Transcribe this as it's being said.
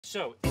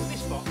So, in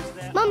this box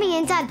there... Mummy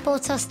and Dad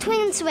bought us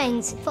twin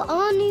swings for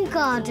our new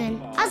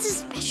garden as a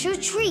special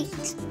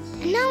treat.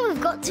 And now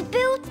we've got to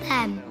build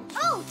them.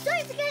 Oh,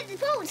 don't forget the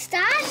bolts,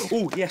 Dad.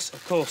 Oh, yes,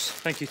 of course.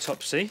 Thank you,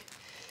 Topsy.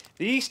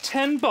 These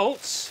 10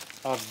 bolts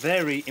are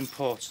very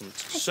important.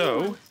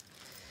 So,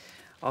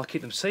 I'll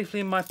keep them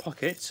safely in my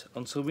pocket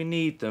until we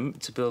need them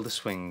to build the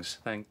swings.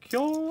 Thank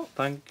you,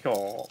 thank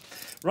you.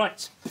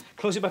 Right,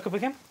 close it back up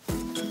again.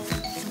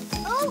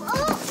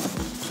 Oh!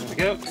 There we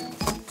go.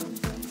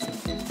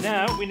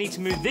 Now we need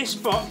to move this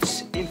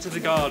box into the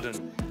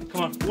garden.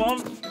 Come on, 1,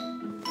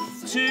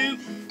 2,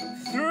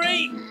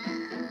 3.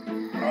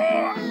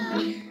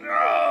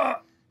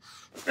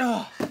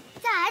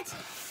 Dad,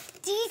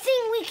 do you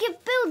think we could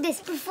build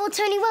this before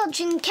Tony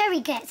Welch and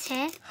Kerry gets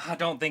here? I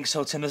don't think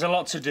so, Tim. There's a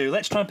lot to do.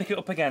 Let's try and pick it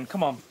up again.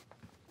 Come on.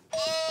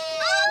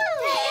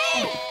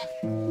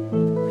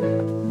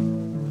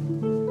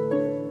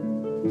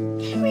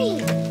 Kerry!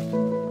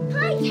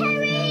 Hi,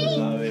 Kerry!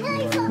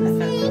 Hello,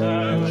 Topsy!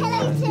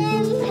 Hello,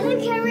 Tim! Hello,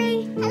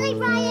 Kerry! Hello,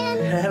 Ryan!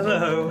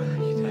 Hello.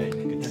 How you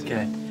doing?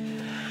 Okay.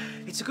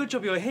 It's a good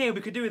job you're here.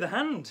 We could do with a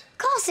hand.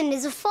 Carson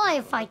is a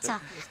firefighter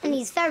and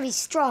he's very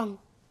strong.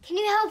 Can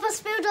you help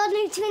us build our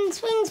new twin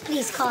swings,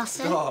 please,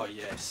 Carson? Oh,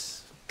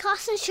 yes.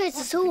 Carson shows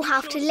us all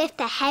how to lift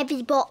a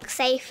heavy box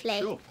safely.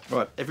 Sure.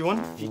 Right, everyone,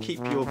 if you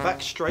keep your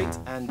back straight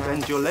and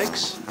bend your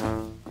legs.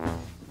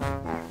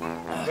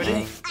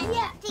 Ready?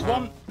 Yeah.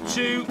 1,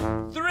 2,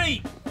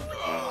 3.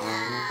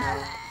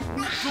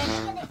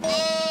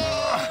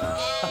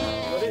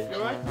 Got it? You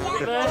all right?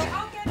 Put it there.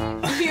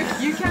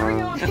 You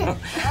carry on.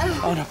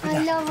 Oh, no, put it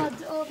I down. love our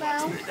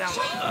doorbell.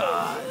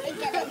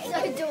 So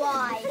do I.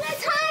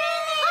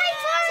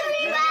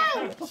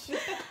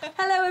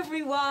 Hello,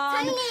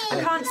 everyone. Tony. I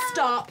can't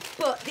stop,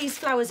 but these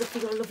flowers are for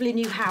your lovely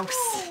new house.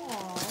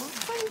 Aw,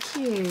 thank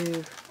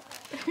you.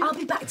 I'll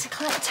be back to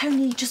collect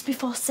Tony just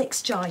before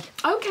 6, Joy.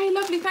 OK,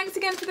 lovely. Thanks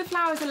again for the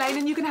flowers, Elaine,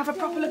 and you can have a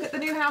proper look at the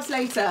new house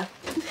later.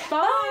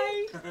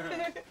 Bye.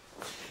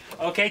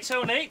 OK,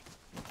 Tony.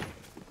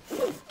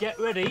 Get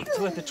ready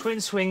to lift the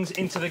twin swings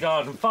into the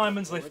garden.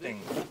 Fireman's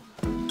lifting.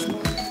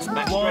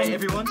 Back straight,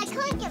 everyone. I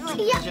can't get my...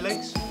 Bend your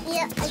legs.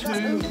 Yeah, I got 2,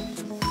 them.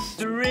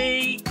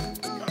 3,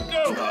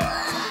 go!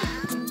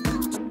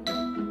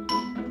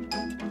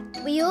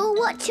 We all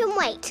watch and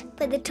wait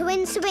for the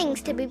twin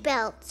swings to be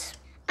built.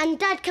 And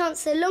Dad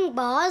counts the long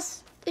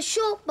bars, the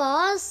short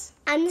bars,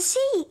 and the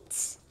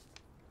seats.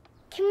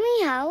 Can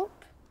we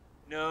help?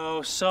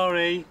 No,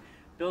 sorry.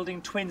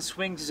 Building twin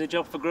swings is a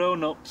job for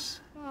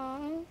grown-ups.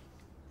 Aww.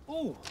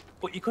 Oh,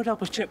 but you could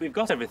help us check we've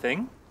got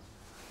everything.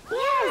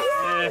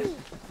 Yes!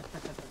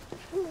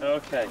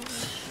 OK,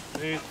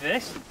 move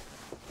this.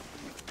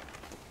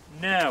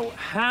 Now,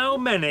 how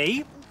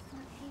many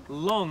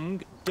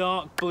long,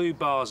 dark blue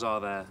bars are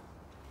there?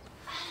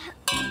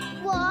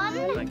 1,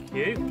 Thank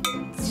you.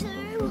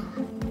 2,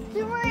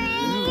 3,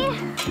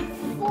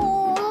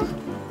 4,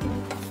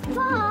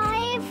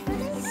 5,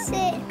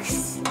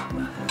 6,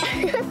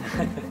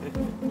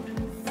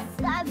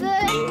 7,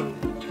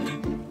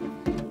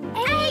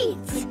 8.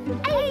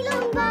 8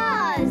 long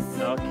bars.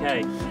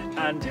 OK,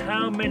 and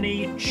how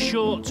many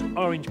short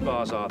orange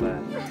bars are there?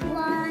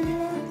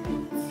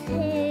 1,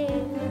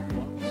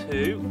 2,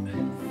 2.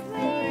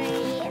 3,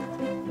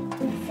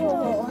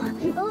 4.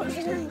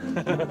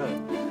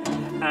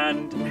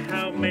 And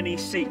how many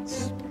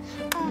seats?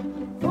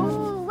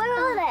 Oh, where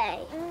are they?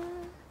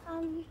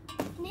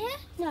 Near?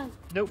 No.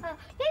 Nope.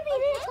 Maybe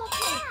near.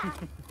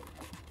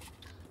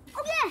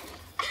 Oh, yeah.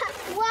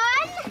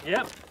 1,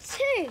 Yep.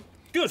 2.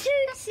 Good. 2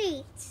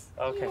 seats.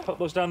 OK, put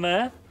those down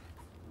there.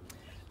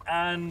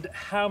 And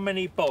how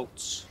many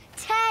bolts?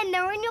 10.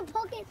 They're in your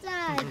pocket,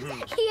 Dad.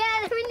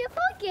 Yeah, they're in your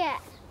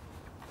pocket.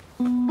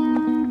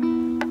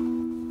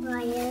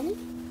 Ryan,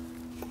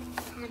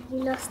 have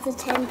you lost the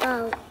 10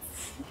 bolts?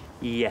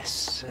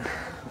 Yes.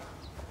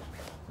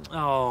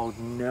 Oh,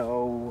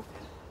 no.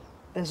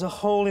 There's a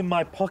hole in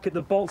my pocket.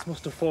 The bolts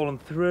must have fallen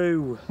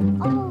through.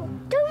 Oh,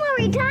 don't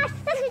worry, Dad.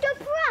 That's a job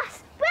for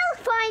us. We'll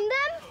find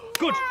them.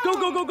 Good. Go,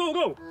 go, go, go,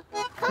 go.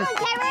 Come on,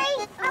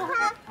 Kerry.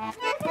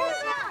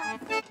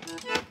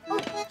 Oh,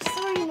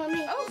 sorry,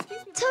 Mummy. Oh,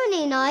 excuse me.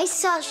 Tony and I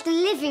searched the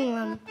living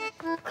room.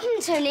 Come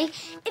on, Tony.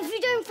 If you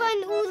don't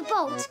find all the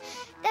bolts,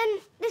 then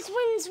the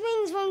twin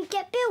swings won't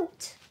get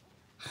built.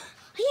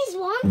 Here's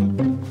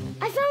one.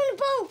 I found a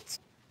bolt.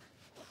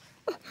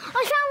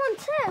 I found one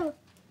too.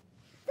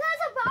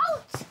 There's a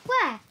bolt.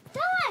 Where?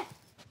 There.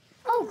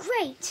 Oh,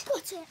 great.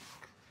 Got it.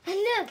 And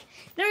look,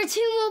 there are 2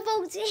 more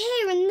bolts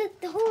here in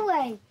the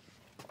hallway.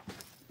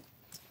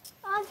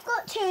 I've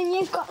got 2 and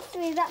you've got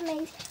 3. That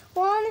means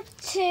 1,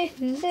 2,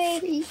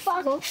 3,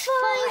 4,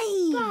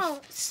 5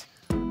 bolts.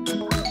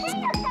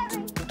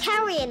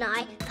 Kerry and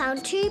I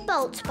found 2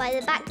 bolts by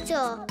the back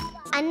door,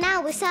 and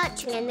now we're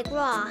searching in the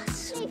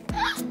grass.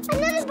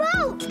 Another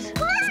bolt!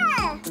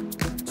 Where?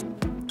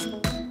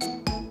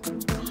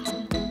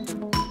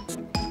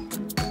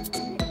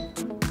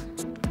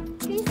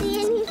 Do you see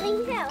anything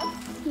else?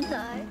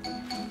 No.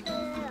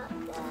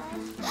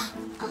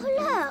 Oh,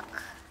 look.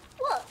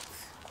 What?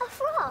 A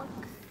frog.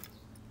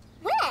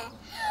 Where?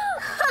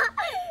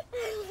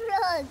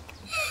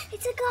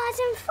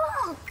 garden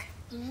frog.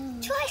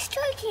 Try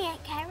stroking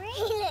it, Kerry.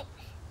 Look,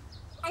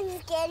 I'm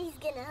scared he's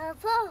gonna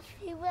hop off.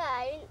 He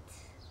won't.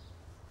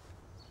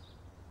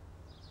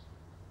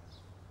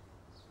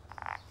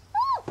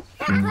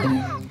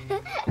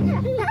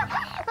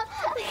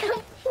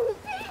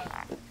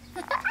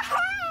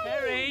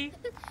 Kerry,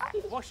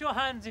 wash your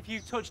hands if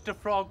you've touched a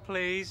frog,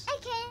 please.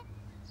 Okay.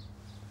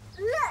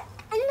 Look,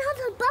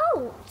 another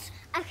bolt.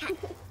 Okay,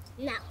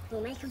 now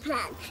we'll make a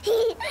plan.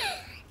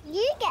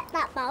 You get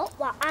that bolt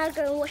while I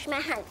go and wash my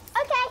hands.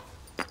 Okay.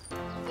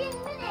 See you in a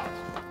minute.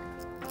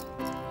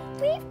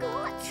 We've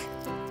got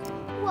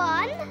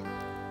 1,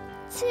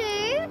 2,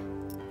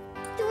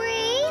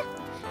 3,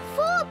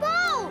 4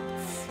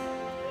 bolts.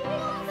 We've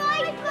got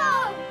 5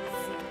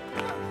 bolts.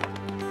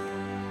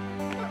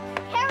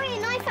 Kerry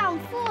and I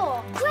found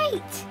 4.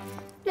 Great.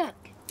 Look,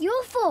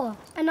 you're 4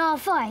 and our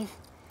 5.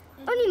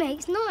 Only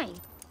makes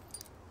 9.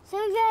 So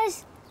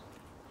there's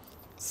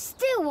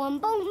still 1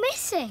 bolt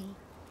missing.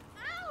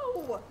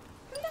 Ow!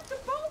 Who left a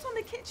bolt on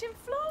the kitchen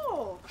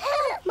floor?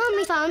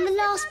 Mummy found the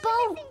last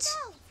bolt.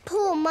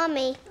 Poor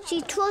Mummy.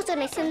 She trod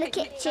on it in the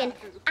kitchen.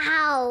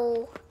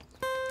 Ow.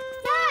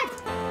 Dad!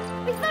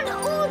 We found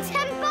all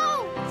 10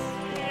 bolts.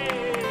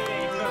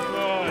 Yay, good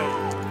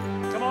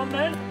boy. Come on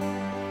then.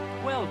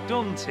 Well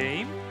done,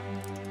 team.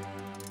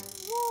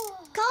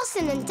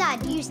 Carson and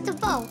Dad used the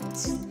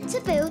bolts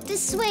to build the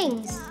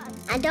swings.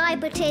 And I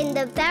put in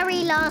the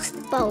very last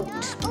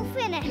bolt. All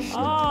finished.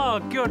 Ah,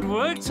 good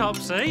work,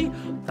 Topsy.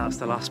 That's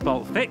the last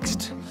bolt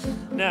fixed.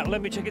 Now,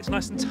 let me check it's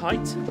nice and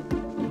tight.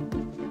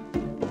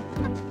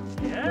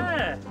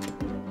 Yeah,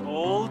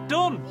 all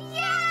done.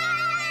 Yay!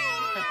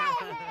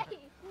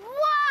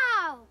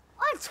 Wow!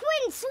 Our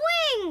twin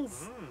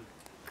swings!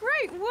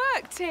 Great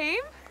work, team.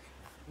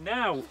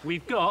 Now,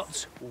 we've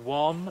got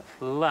one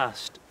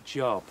last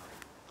job.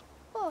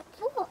 What?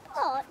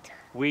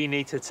 We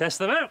need to test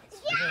them out.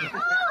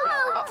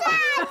 Oh,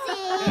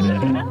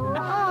 Daddy!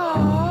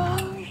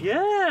 Oh.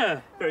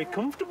 Yeah, very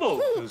comfortable.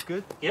 Feels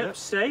good. Yep,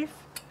 safe.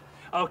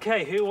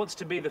 OK, who wants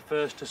to be the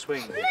first to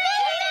swing? But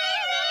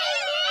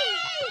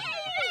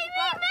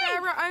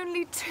there are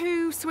only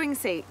 2 swing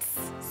seats,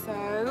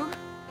 so...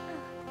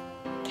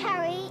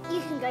 Kerry,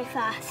 you can go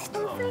first.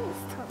 Oh, thanks,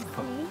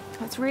 Topsy.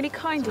 That's really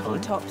kind of you,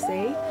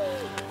 Topsy.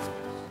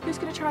 Who's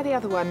going to try the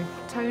other one?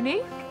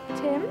 Tony?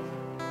 Tim?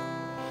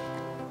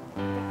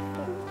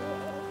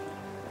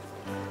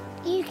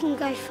 You can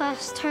go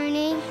first,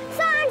 Tony.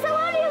 Thanks, I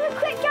want to have a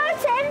quick go,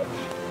 Tim.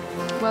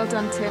 Well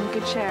done, Tim.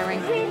 Good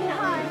sharing. Really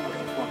hard.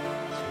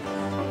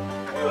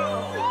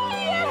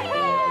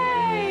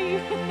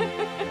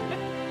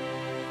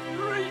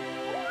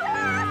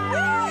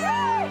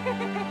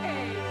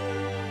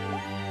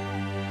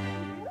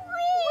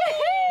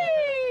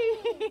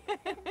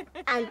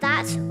 And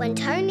that's when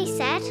Tony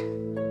said,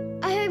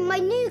 I hope my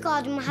new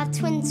garden will have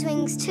twin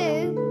swings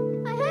too.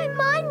 I hope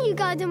my new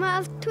garden will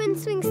have twin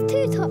swings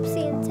too,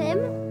 Topsy and Tim.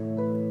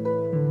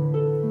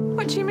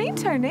 What do you mean,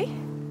 Tony?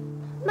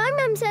 My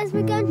mum says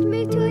we're going to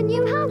move to a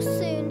new house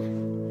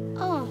soon.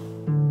 Oh.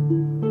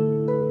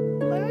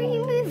 Where are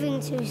you moving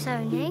to,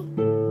 Tony?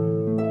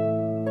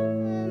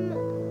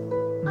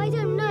 I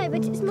don't know,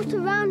 but it's not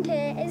around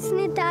here. It's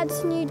near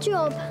Dad's new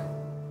job.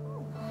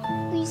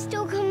 Will you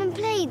still come and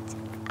play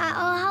at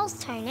our house,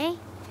 Tony?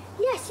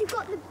 Yes, you've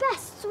got the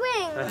best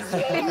swings.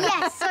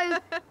 Yes, so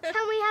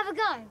can we have a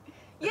go?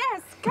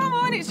 Yes, come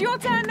on, it's your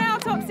turn now,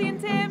 Topsy and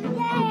Tim.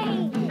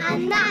 Yay!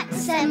 And that,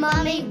 said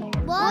Mummy,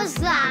 was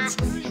that.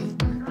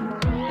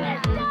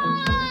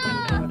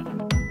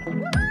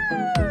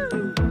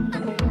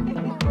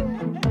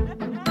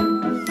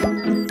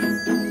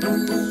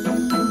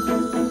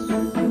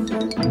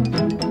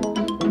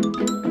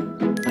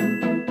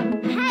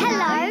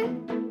 Hello.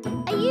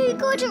 Are you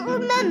good at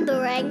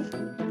remembering?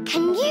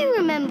 Can you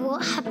remember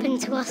what happened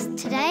to us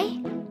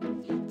today?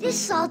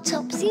 This is our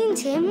Topsy and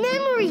Tim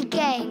memory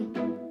game.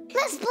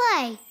 Let's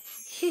play.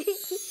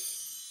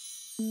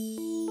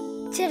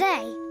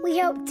 Today, we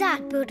helped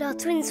Dad build our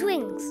twin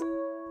swings.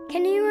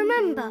 Can you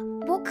remember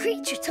what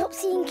creature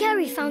Topsy and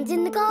Kerry found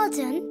in the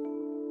garden?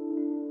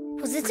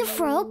 Was it a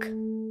frog?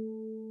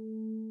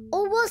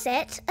 Or was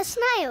it a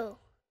snail?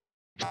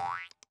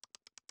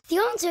 The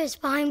answer is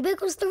behind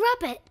Wiggles the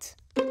rabbit.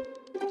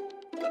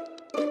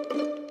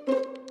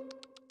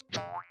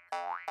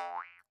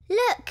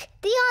 Look,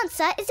 the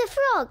answer is a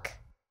frog.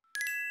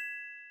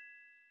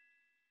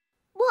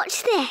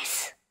 Watch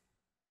this.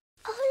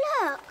 Oh,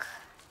 look.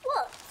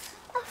 What?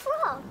 A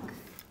frog.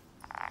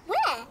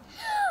 Where?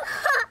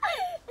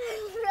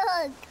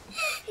 Frog.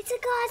 It's a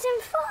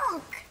garden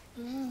frog.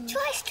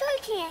 Try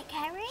stroking it,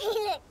 Kerry.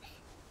 Look,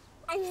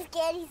 I'm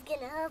scared he's going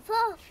to hop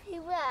off. He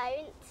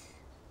won't.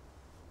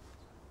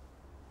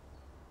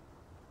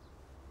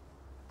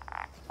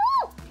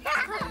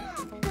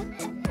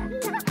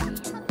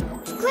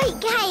 Great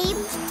game.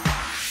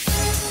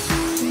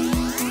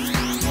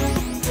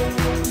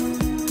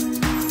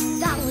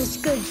 That was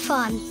good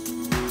fun.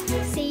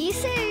 See you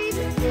soon.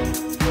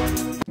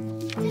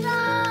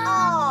 Ta-da!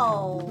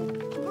 Oh,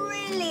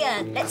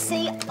 brilliant. Let's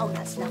see. Oh,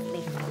 that's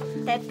lovely.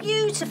 They're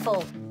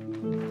beautiful.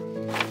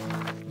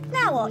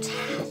 Now what?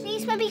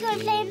 Please maybe go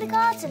and play in the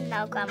garden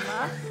now,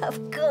 Grandma.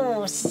 Of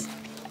course.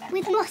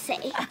 With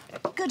Mossy.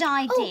 Good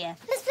idea.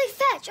 Oh, let's play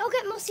fetch. I'll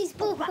get Mossy's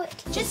ball quick.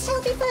 Just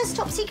tell me first,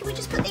 Topsy, can we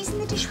just put these in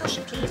the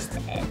dishwasher, please?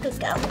 There, good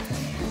girl.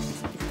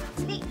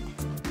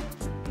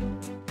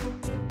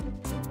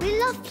 We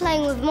love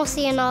playing with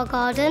Mossy in our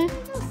garden.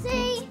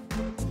 Mossy!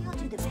 I'll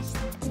do the rest.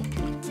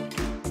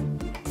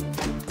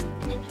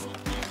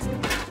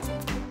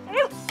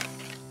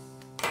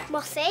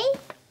 Mossy?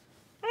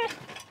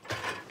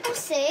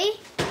 Mossy?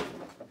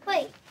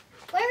 Wait,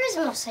 where is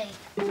Mossy?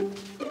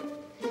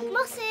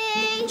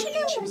 Mossy! Do you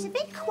know, she was a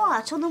bit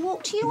quiet on the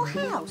walk to your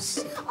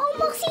house. Oh,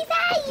 Mossy,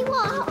 there you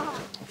are!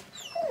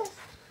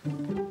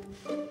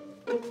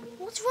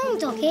 What's wrong,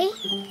 Doggy?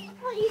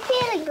 Are you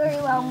feeling very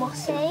well,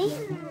 Mossy?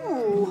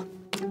 Oh,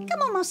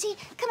 come on, Mossy.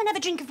 Come and have a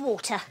drink of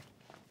water.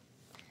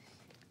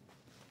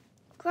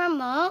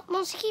 Grandma,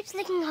 Mossy keeps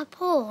licking her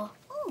paw.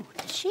 Oh,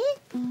 does she?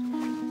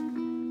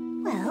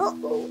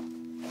 Well,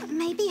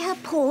 maybe her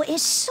paw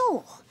is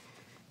sore.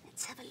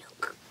 Let's have a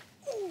look.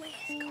 Oh,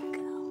 where's the good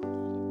girl?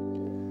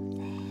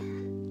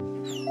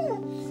 There.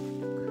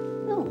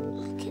 Oh,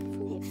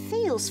 it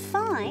feels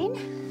fine.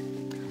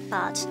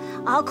 But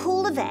I'll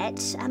call the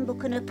vet and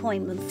book an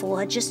appointment for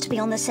her just to be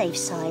on the safe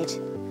side.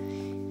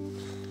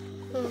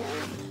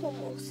 Poor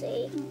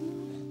Mossy.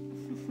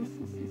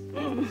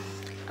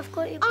 I've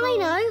got your ball. I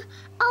know.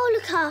 I'll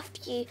look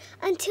after you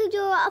until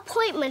your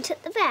appointment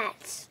at the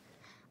vet's.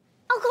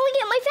 I'll go and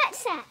get my vet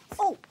set.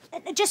 Oh,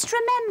 just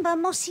remember,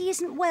 Mossy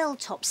isn't well,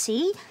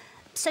 Topsy.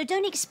 So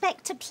don't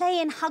expect to play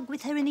and hug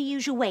with her in the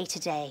usual way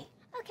today.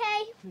 OK.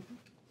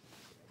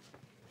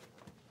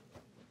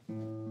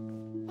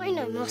 I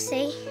know,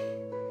 Mossy.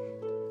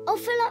 I'll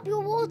fill up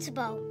your water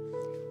bowl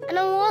and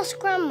I'll ask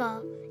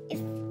Grandma if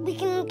we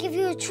can give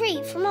you a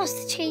treat from us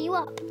to cheer you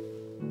up.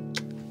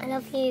 I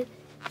love you.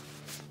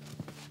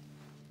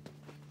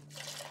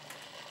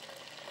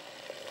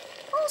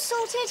 All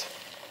sorted.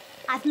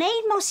 I've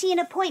made Mossy an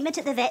appointment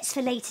at the vet's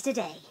for later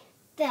today.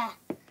 There.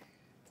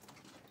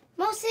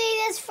 Mossy,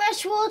 there's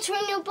fresh water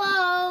in your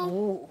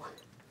bowl.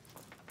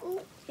 Oh.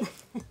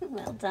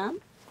 Well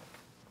done.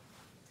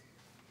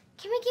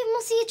 Can we give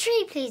Mossy a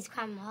treat, please,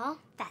 Grandma?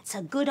 That's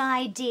a good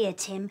idea,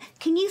 Tim.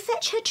 Can you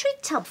fetch her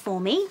treat tub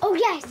for me? Oh,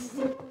 yes.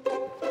 Oh,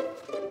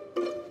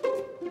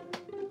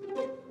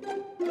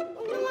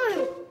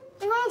 no.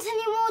 There aren't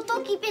any more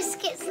doggy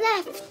biscuits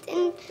left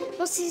in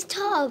Mossy's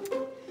tub.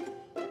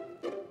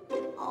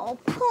 Oh,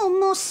 poor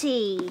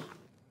Mossy.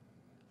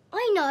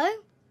 I know.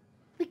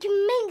 We can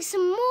make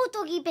some more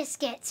doggy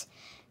biscuits.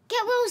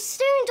 Get well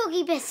soon,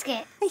 doggy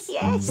biscuit.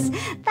 Yes,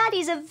 that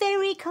is a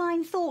very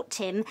kind thought,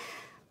 Tim.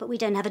 But we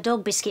don't have a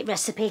dog biscuit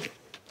recipe.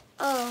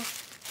 Oh.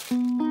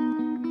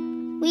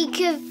 We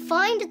could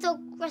find a dog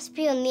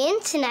recipe on the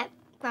internet,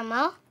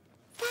 Grandma.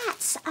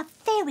 That's a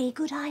very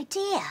good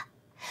idea.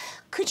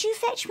 Could you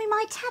fetch me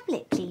my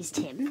tablet, please,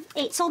 Tim?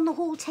 It's on the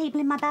hall table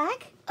in my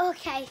bag.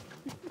 OK.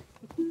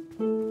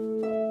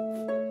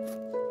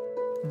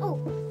 Oh,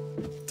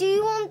 do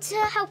you want to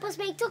help us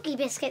make doggy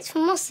biscuits for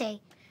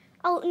Mossy?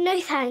 Oh, no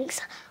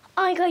thanks.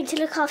 I'm going to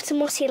look after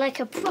Mossy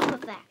like a proper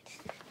vet.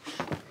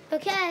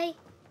 OK.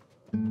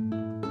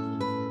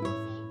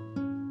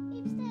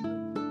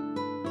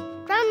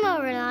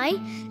 Grandma and I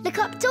look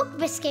up dog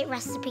biscuit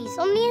recipes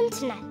on the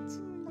internet.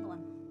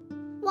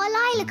 While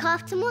I look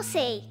after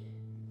Mossy.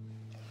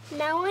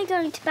 Now I'm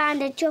going to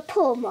bandage your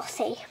paw,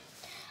 Mossy.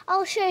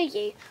 I'll show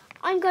you.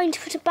 I'm going to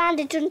put a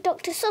bandage on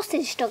Dr.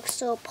 Sausage Dog's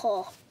sore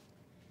paw.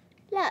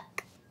 Look.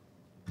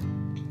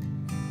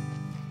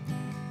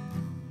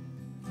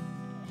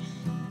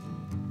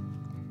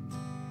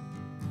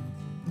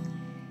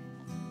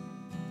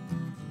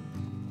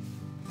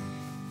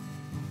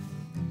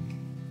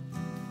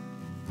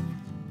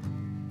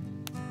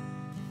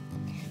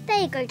 There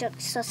you go, Dr.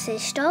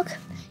 Sausage Dog.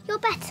 You're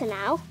better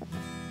now.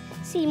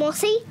 See,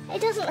 Mossy, it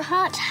doesn't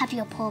hurt to have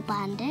your paw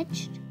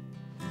bandaged.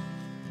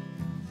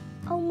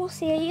 Oh,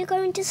 Mossy, are you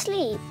going to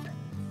sleep?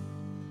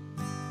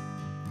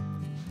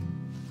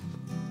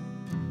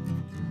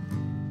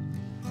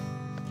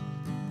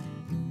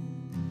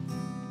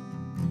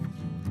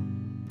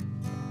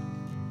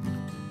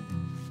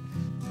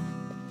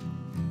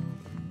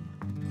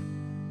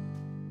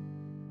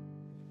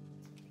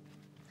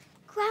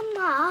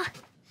 Grandma,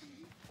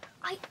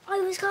 I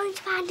was going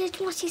to bandage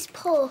Mossy's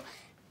paw,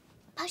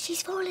 but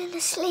she's fallen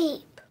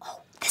asleep.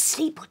 Oh, the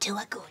sleep will do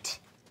her good.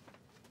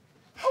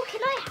 Oh,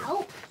 can I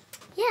help?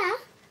 Yeah.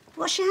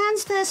 Wash your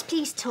hands first,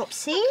 please,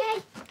 Topsy.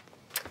 OK.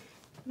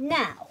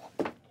 Now,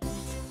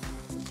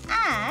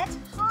 add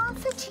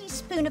half a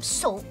teaspoon of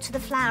salt to the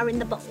flour in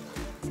the bowl.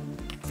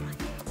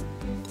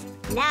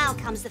 Now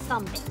comes the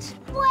fun bit.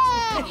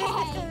 Way!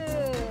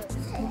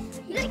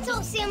 Look,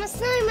 Topsy, I'm a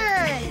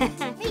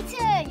snowman. Me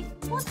too.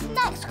 What's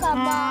next,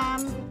 Grandma?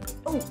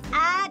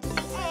 Add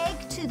the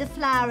egg to the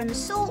flour and the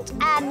salt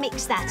and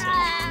mix that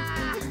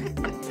in.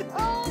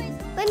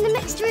 When the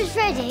mixture is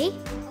ready,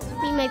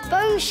 we make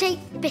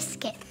bone-shaped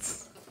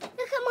biscuits. Look at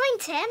mine,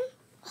 Tim.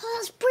 Oh,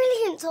 that's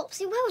brilliant,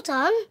 Topsy. Well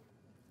done.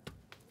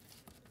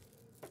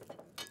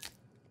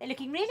 They're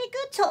looking really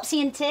good,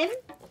 Topsy and Tim.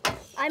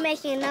 I'm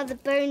making another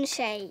bone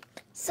shape.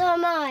 So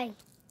am I.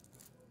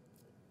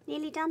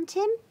 Nearly done,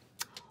 Tim?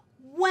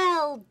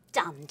 Well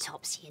done,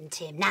 Topsy and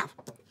Tim. Now,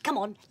 come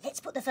on, let's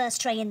put the first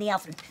tray in the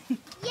oven.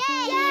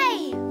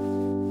 Yay!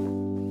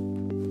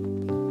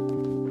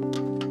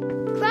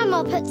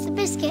 Grandma puts the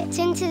biscuits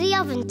into the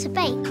oven to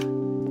bake.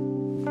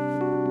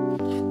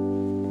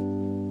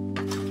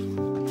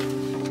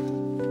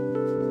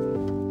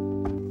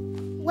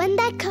 When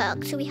they're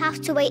cooked, we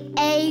have to wait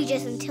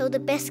ages until the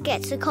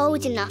biscuits are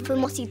cold enough for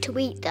Mossy to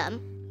eat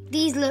them.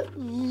 These look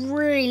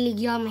really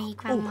yummy,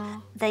 Grandma.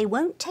 Oh, they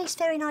won't taste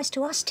very nice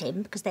to us,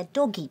 Tim, because they're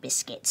doggy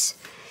biscuits.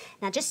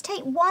 Now, just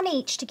take one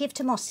each to give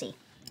to Mossy.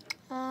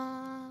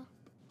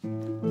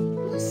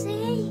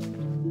 Mossy?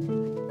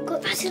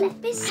 Got some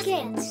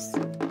biscuits.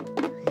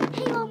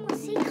 Hang on,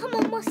 Mossy. Come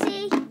on,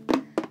 Mossy.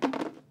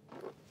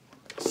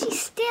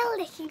 She's still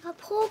licking her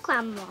paw,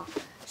 Grandma.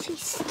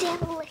 She's still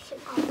licking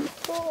her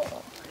paw.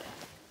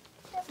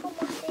 Careful,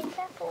 Mossy,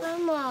 careful.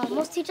 Grandma,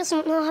 Mossy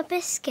doesn't want her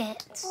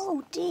biscuits.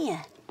 Oh,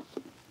 dear.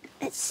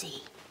 Let's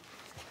see.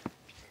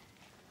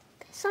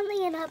 There's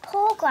something in her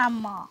paw,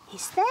 Grandma.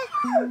 Is there?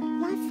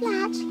 Lie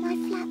flat, lie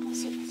flat. Let's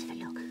see, let's have a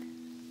look.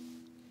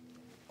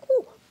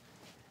 Oh,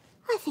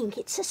 I think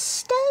it's a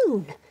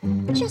stone.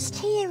 Just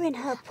here in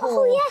her paw.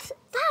 Oh, yes,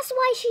 that's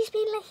why she's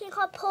been licking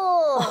her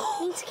paw.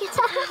 Need to get it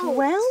out.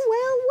 Well,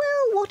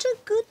 what a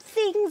good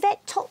thing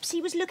Vet Topsy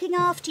was looking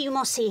after you,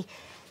 Mossy.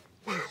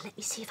 Now, let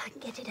me see if I can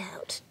get it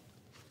out.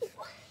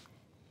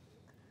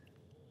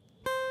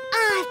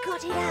 I've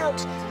got it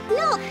out.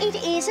 Look, it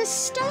is a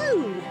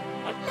stone.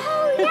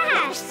 Oh,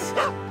 yes.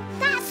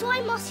 That's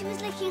why Mossy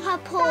was licking her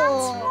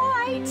paw.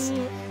 That's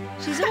right.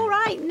 She's all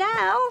right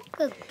now.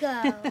 Good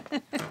girl. Mummy's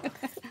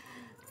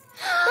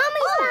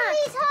back.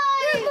 He's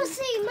home. Look,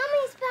 Mossy,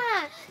 Mummy's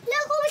back.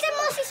 Look what was in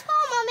Mossy's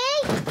paw, Mummy.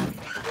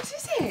 What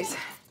is it?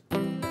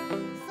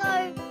 So,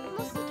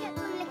 Mossy kept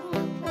on licking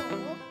her paw,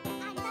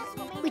 and that's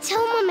what we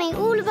tell Mummy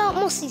all about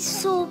Mossy's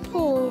sore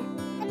paw.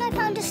 And I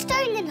found a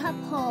stone in her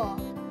paw.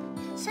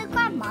 So,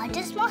 Grandma,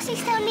 does Mossy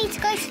still need to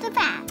go to the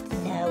vet?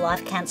 No,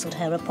 I've cancelled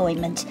her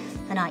appointment,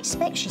 and I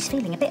expect she's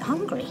feeling a bit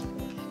hungry.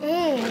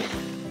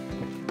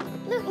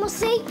 Look,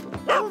 Mossy,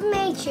 I've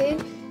made you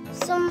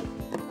some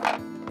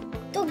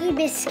doggy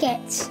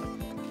biscuits.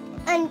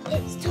 And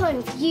it's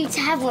time for you to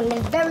have one.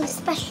 They're very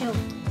special.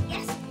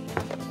 Yes.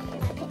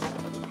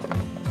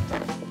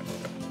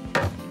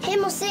 Here,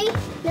 Mossy.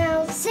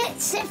 Now sit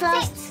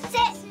first.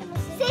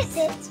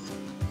 Sit.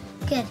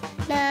 Good.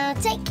 Now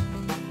take.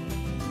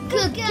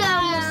 Good girl,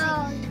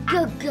 Mossy.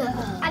 Good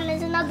girl. And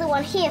there's another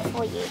one here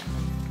for you.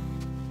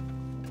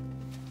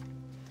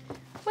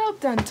 Well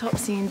done,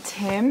 Topsy and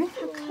Tim.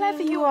 How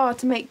clever you are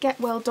to make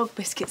get-well dog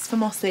biscuits for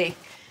Mossy.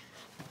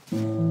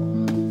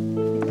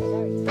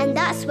 And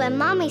that's when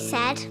Mummy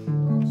said,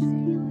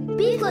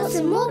 we've got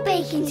some more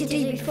baking to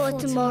do before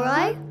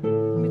tomorrow.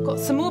 We've got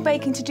some more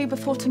baking to do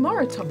before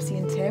tomorrow, Topsy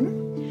and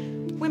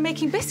Tim. We're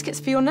making biscuits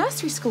for your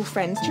nursery school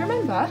friends, do you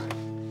remember?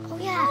 Oh,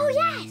 yeah. Oh,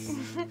 yes.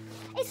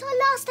 It's our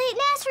last day at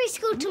nursery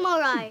school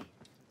tomorrow.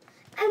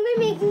 And we're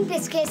making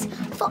biscuits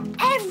for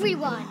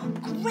everyone.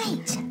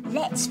 Great.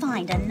 Let's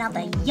find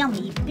another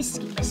yummy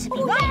biscuit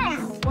recipe right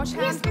now. Wash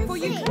hands before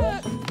you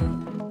cook.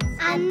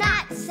 And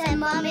that, said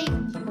Mummy,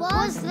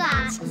 was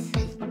that.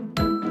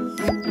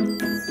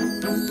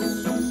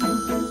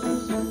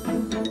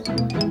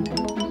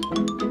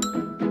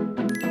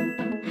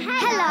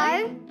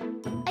 Hello.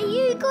 Are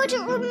you good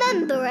at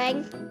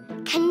remembering?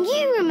 Can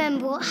you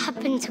remember what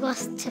happened to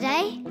us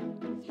today?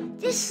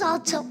 This is our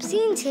Topsy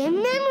and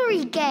Tim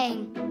memory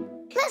game.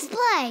 Let's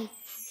play.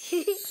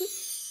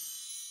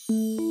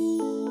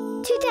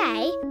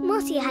 Today,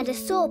 Mossy had a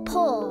sore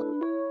paw.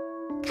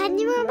 Can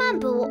you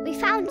remember what we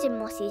found in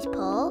Mossy's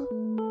paw?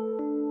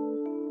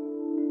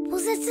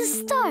 Was it a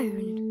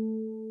stone?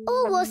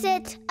 Or was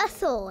it a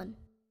thorn?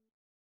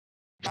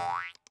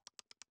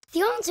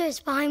 The answer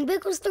is behind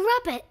Wiggles the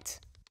rabbit.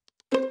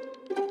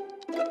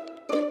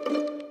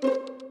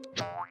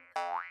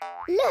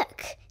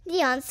 Look,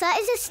 the answer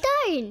is a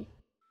stone.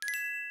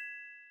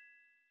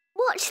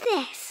 Watch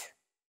this.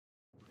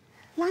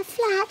 Lie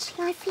flat,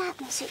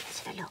 Mossy. Let's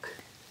have a look.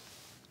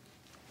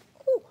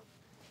 Oh,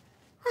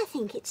 I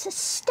think it's a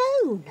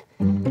stone.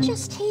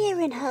 Just here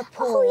in her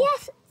paw. Oh,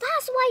 yes,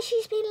 that's why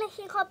she's been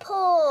licking her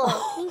paw.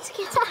 Need to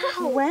get it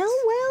out. Well,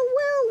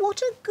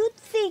 what a good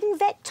thing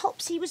Vet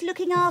Topsy was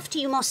looking after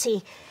you,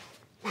 Mossy.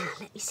 Now,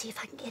 let me see if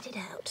I can get it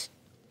out.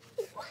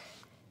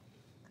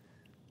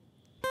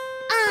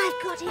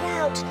 I've got it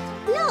out.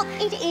 Look,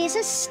 it is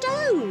a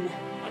stone.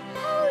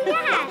 Oh,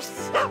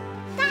 yes.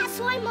 That's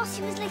why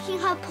Mossy was licking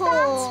her paw.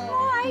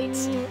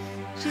 That's right.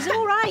 She's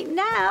all right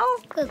now.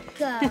 Good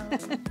girl.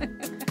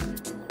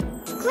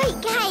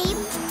 Great game.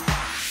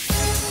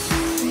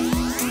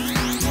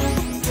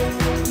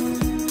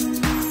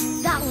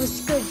 That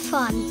was good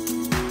fun.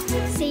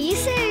 See you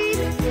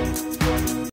soon.